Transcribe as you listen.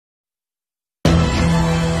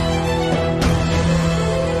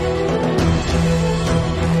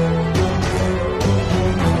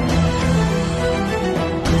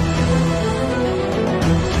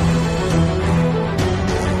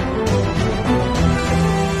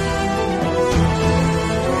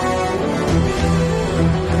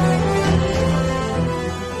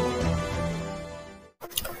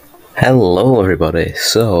Hello everybody,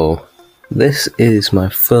 so this is my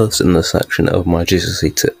first in the section of my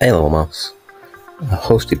Gcse to A-level maths,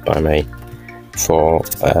 hosted by me for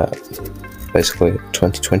basically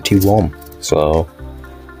 2021, so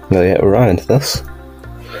I'm going to get right into this.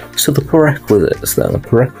 So the prerequisites then, the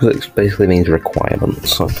prerequisites basically means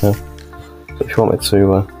requirements, okay? So if you want me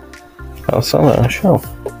to, I'll start that, I shall.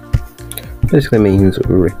 Basically means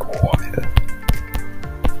require.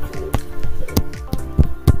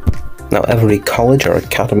 Now every college or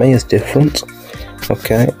academy is different,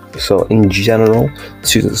 okay, so in general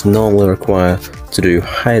students normally require to do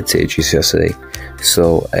higher tier GCSE,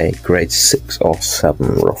 so a grade 6 or 7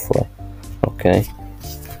 roughly, okay.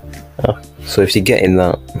 So if you get in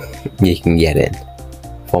that, you can get in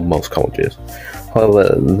for most colleges.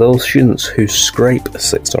 However, those students who scrape a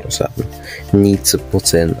 6 or a 7 need to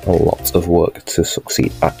put in a lot of work to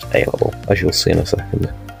succeed at A-level, as you'll see in a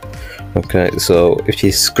second. Okay, so if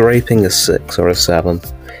you're scraping a 6 or a 7,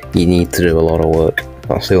 you need to do a lot of work.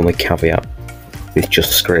 That's the only caveat. It's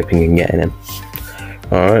just scraping and getting in.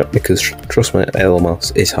 Alright, because trust me, A-level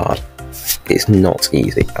maths is hard. It's not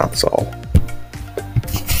easy at all.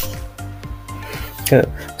 Okay,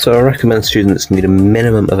 so I recommend students need a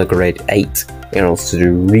minimum of a grade 8 in order to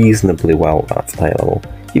do reasonably well at A-level.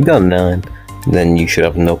 If you've got a 9, then you should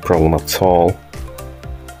have no problem at all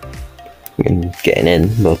in getting in,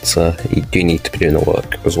 but you do need to be doing the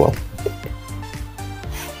work as well.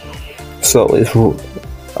 So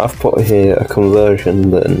I've put here a conversion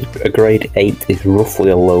that a grade 8 is roughly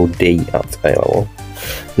a low D at A-level.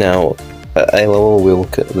 Now at A-level we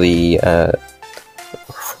look at the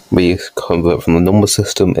we convert from the number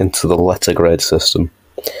system into the letter grade system.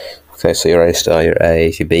 Okay, so your A star, your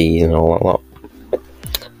A's, your B's and all that lot.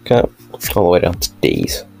 Okay, all the way down to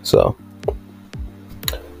D's. So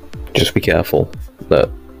just be careful that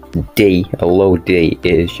D, a low D,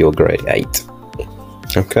 is your grade 8.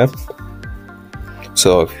 Okay?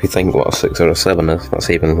 So if you think what a 6 or a 7 is, that's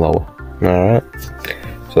even lower. Alright?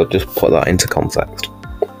 So just put that into context.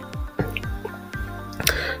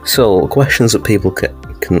 So, questions that people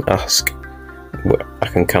can ask, I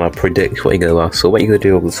can kind of predict what you're going to ask. So what you're going to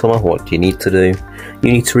do over the summer, what do you need to do?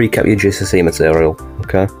 You need to recap your GCSE material,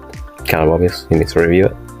 okay? Kind of obvious, you need to review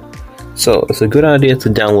it. So it's a good idea to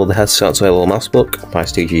download the Head Start to A-level Maths book by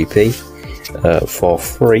CGP for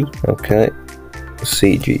free, okay?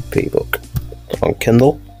 CGP book on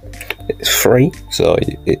Kindle. It's free, so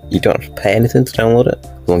you don't have to pay anything to download it.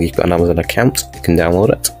 As long as you've got an Amazon account, you can download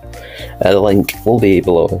it. The link will be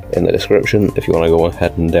below in the description if you want to go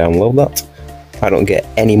ahead and download that. I don't get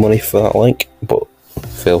any money for that link, but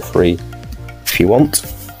feel free if you want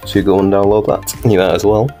to go and download that. You might as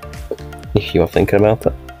well, if you are thinking about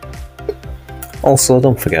it. Also,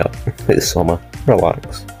 don't forget, it's summer,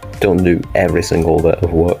 relax. Don't do every single bit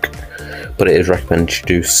of work, but it is recommended you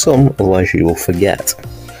do some, otherwise you will forget.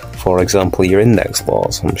 For example, your index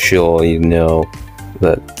laws. I'm sure you know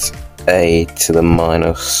that a to the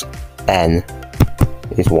minus n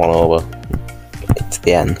is 1 over it's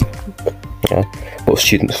the n. Okay? But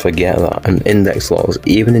students forget that, and index laws,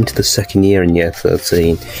 even into the second year in year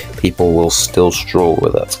 13, people will still struggle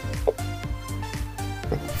with it.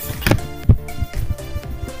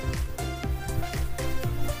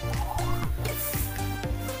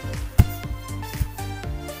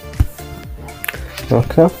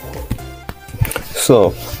 Okay,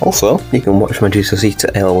 so also you can watch my GCSE to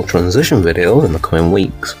A-level transition video in the coming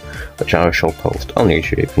weeks, which I shall post on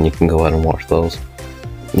YouTube, and you can go ahead and watch those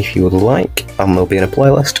if you would like, and they'll be in a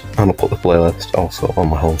playlist, and I'll put the playlist also on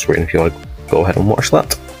my home screen if you want to go ahead and watch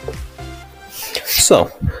that. So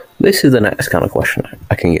this is the next kind of question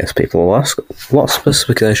I can guess people will ask. What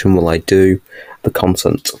specification will I do? The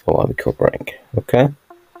content will I be covering? Okay,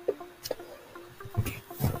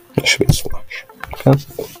 it should be a slash. Okay.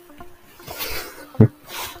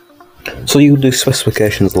 So you do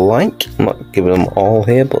specifications like, I'm not giving them all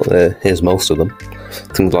here, but here's most of them.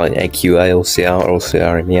 Things like AQA, OCR,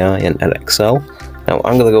 OCR MEI, and EDEXCEL. Now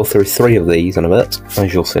I'm going to go through 3 of these in a bit,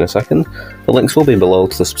 as you'll see in a second. The links will be below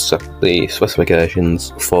to the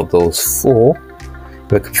specifications for those 4.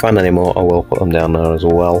 If I can find any more, I will put them down there as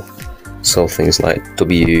well. So things like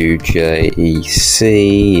Gcse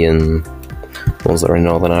and ones that are in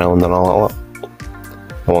Northern Ireland and all that.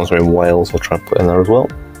 The ones that are in Wales I'll try and put in there as well,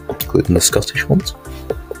 including the Scottish ones.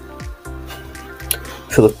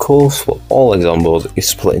 For the course for all exam boards is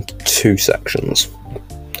split into 2 sections.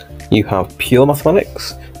 You have pure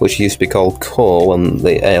mathematics, which used to be called core when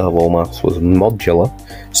the A-level maths was modular,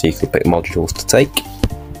 so you could pick modules to take.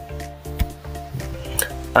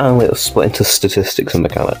 And it was split into statistics and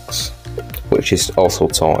mechanics, which is also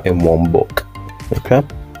taught in one book. Okay?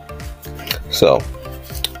 So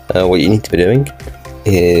what you need to be doing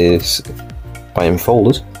is buying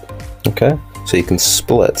folders. Okay, so you can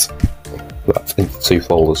split that into 2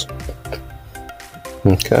 folders.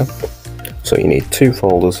 Okay, so you need 2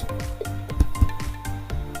 folders.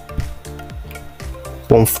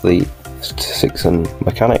 One for the statistics and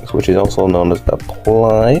mechanics, which is also known as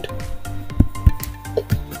applied.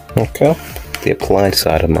 Okay, the applied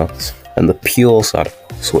side of maths, and the pure side of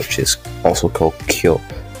maths, which is also called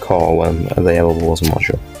core when available as a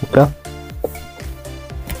module. Okay,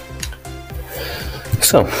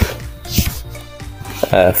 so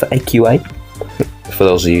for AQA, for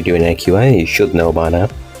those of you doing AQA, you should know by now,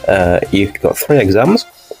 you've got 3 exams.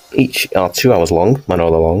 Each are 2 hours long. I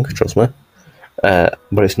know they're long, trust me. But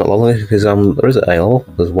it's not the longest exam there is at A-level.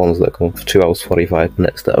 There's ones that come for 2 hours 45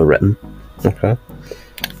 minutes that are written. Okay,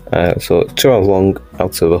 so it's 2 hours long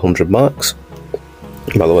out of 100 marks.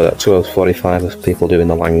 By the way, that 2 hours 45 is people doing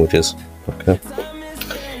the languages. Okay,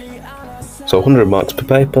 so 100 marks per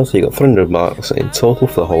paper, so you got 300 marks in total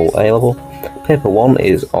for the whole A-level. Paper 1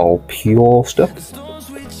 is all pure stuff.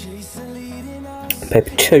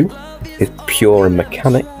 Paper 2 is pure in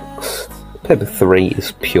mechanics. Paper 3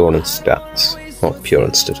 is pure in stats, not pure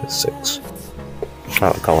in statistics.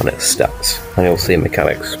 I'm calling it stats, and you'll see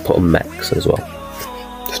mechanics put on mechs as well,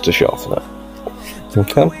 just to shorten it.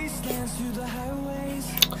 Okay.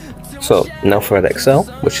 So now for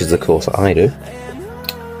EDEXCEL, which is the course that I do.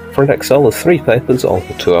 For EDEXCEL, there's 3 papers, all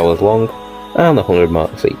for 2 hours long, and 100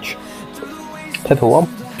 marks each. Paper 1,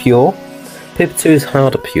 pure. Paper 2 is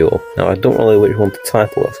harder pure. Now I don't really know which one to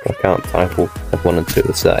title this, because I can't title 1 and 2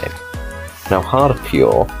 the same. Now harder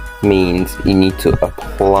pure means you need to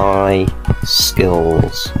apply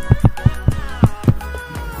skills.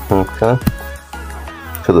 Okay?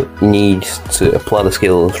 So that you need to apply the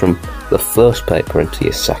skills from the first paper into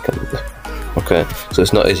your second. Okay? So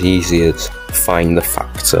it's not as easy as find the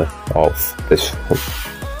factor of this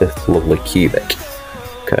lovely cubic.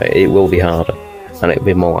 Okay? It will be harder, and it'll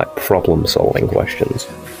be more like problem solving questions,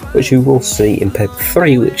 which you will see in paper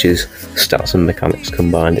 3, which is stats and mechanics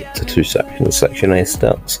combined into 2 sections. Section A is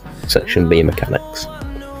stats, section B mechanics,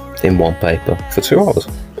 in 1 paper for 2 hours.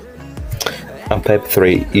 And paper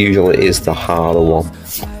 3 usually is the harder one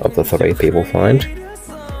of the 3 people find.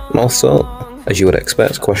 And also, as you would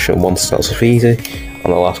expect, question 1 starts off easy,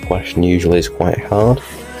 and the last question usually is quite hard.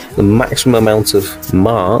 The maximum amount of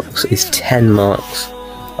marks is 10 marks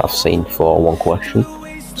I've seen for 1 question,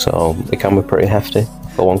 so it can be pretty hefty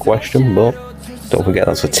for 1 question, but don't forget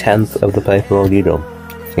that's 1/10 of the paper already done.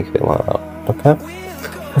 Think of it like that. Okay,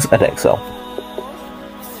 that's EDEXCEL.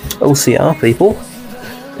 OCR, people.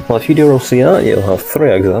 Well, if you do OCR, you'll have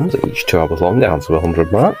 3 exams, each 2 hours long, down to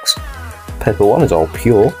 100 marks. Paper 1 is all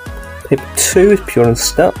pure. Paper 2 is pure in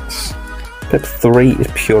stats. Paper 3 is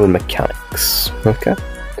pure in mechanics. Okay.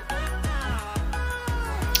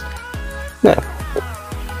 Now,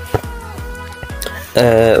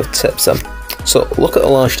 tips then. So look at a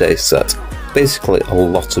large data set, basically a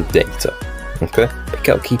lot of data. Okay, pick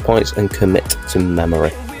out key points and commit to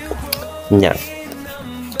memory. Now,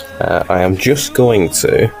 I am just going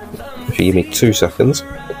to, if you give me 2 seconds.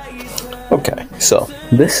 Okay, so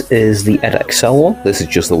this is the EDEXCEL one. This is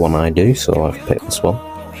just the one I do, so I've picked this one.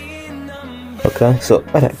 Okay, so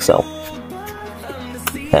EDEXCEL.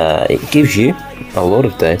 It gives you a lot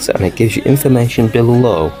of data, and it gives you information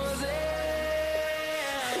below.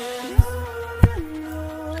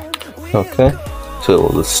 Okay, so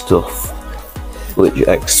the stuff which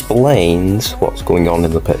explains what's going on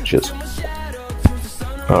in the pictures.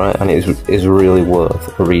 Alright, and it is really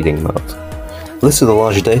worth reading that. This is a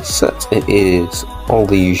large data set. It is all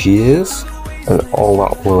these years and all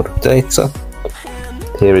that load of data.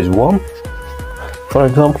 Here is one, for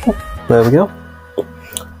example. There we go.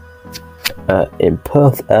 In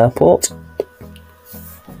Perth Airport,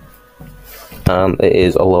 and it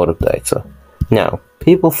is a load of data. Now,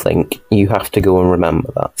 people think you have to go and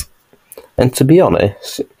remember that, and to be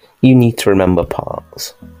honest, you need to remember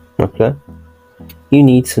parts. Okay, you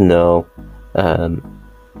need to know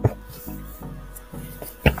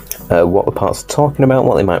what the parts are talking about,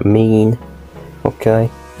 what they might mean. Okay,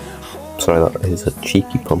 sorry, that is a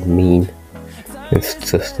cheeky pun. Mean in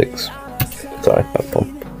statistics. Sorry, that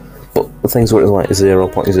pun. But the things where it's like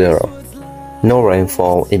 0.0, no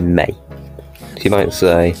rainfall in May. So you might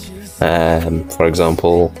say, for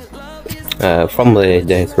example, from the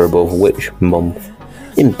data above, which month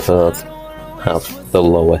in Perth has the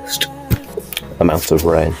lowest amount of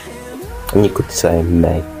rain? And you could say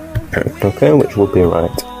May. Okay, which would be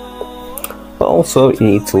right. But also, you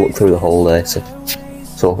need to look through the whole data.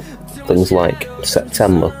 So things like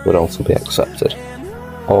September would also be accepted.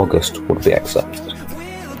 August would be accepted.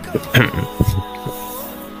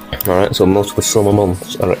 Alright, so most of the summer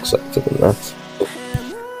months are accepted in that.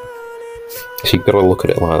 So you've got to look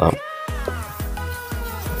at it like that.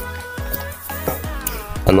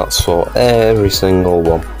 And that's for every single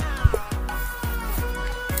one.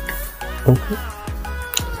 Okay.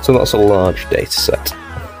 So that's a large data set.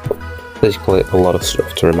 Basically a lot of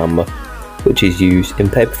stuff to remember, which is used in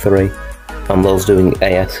paper 3, and those doing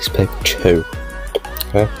AS is paper 2.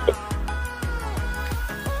 Okay.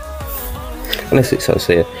 And as it says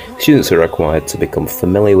here, students are required to become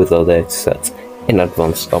familiar with their data sets in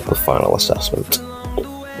advance of the final assessment.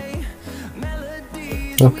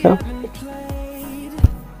 Okay.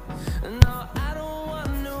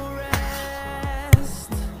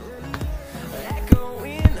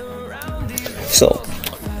 So,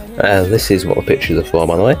 this is what the pictures are for,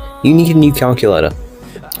 by the way. You need a new calculator.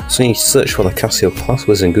 So you need to search for the Casio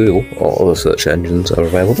Classwiz in Google, or other search engines are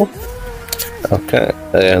available. Okay,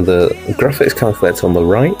 the graphics calculator on the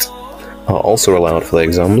right are also allowed for the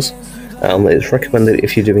exams, and it's recommended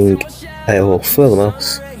if you're doing A-level further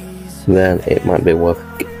maths, then it might be worth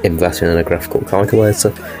investing in a graphical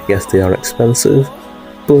calculator. Yes, they are expensive,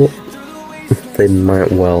 but they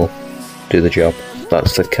might well do the job.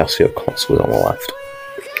 That's the Casio Classwiz on the left.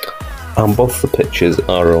 And both the pictures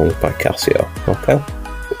are owned by Casio, okay?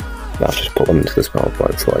 I'll just put them into this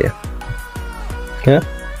PowerPoint for you. Yeah?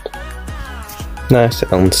 Nice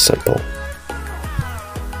and simple.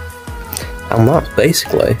 And that's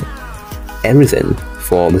basically everything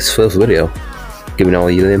for this first video, giving all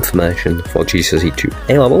you the information for GCSE 2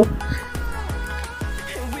 A-level.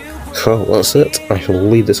 So that's it. I shall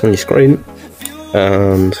leave this on your screen,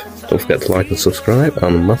 and don't forget to like and subscribe,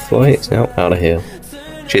 and Mathboy is now out of here.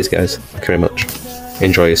 Cheers guys, thank you very much.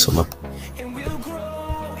 Enjoy your summer.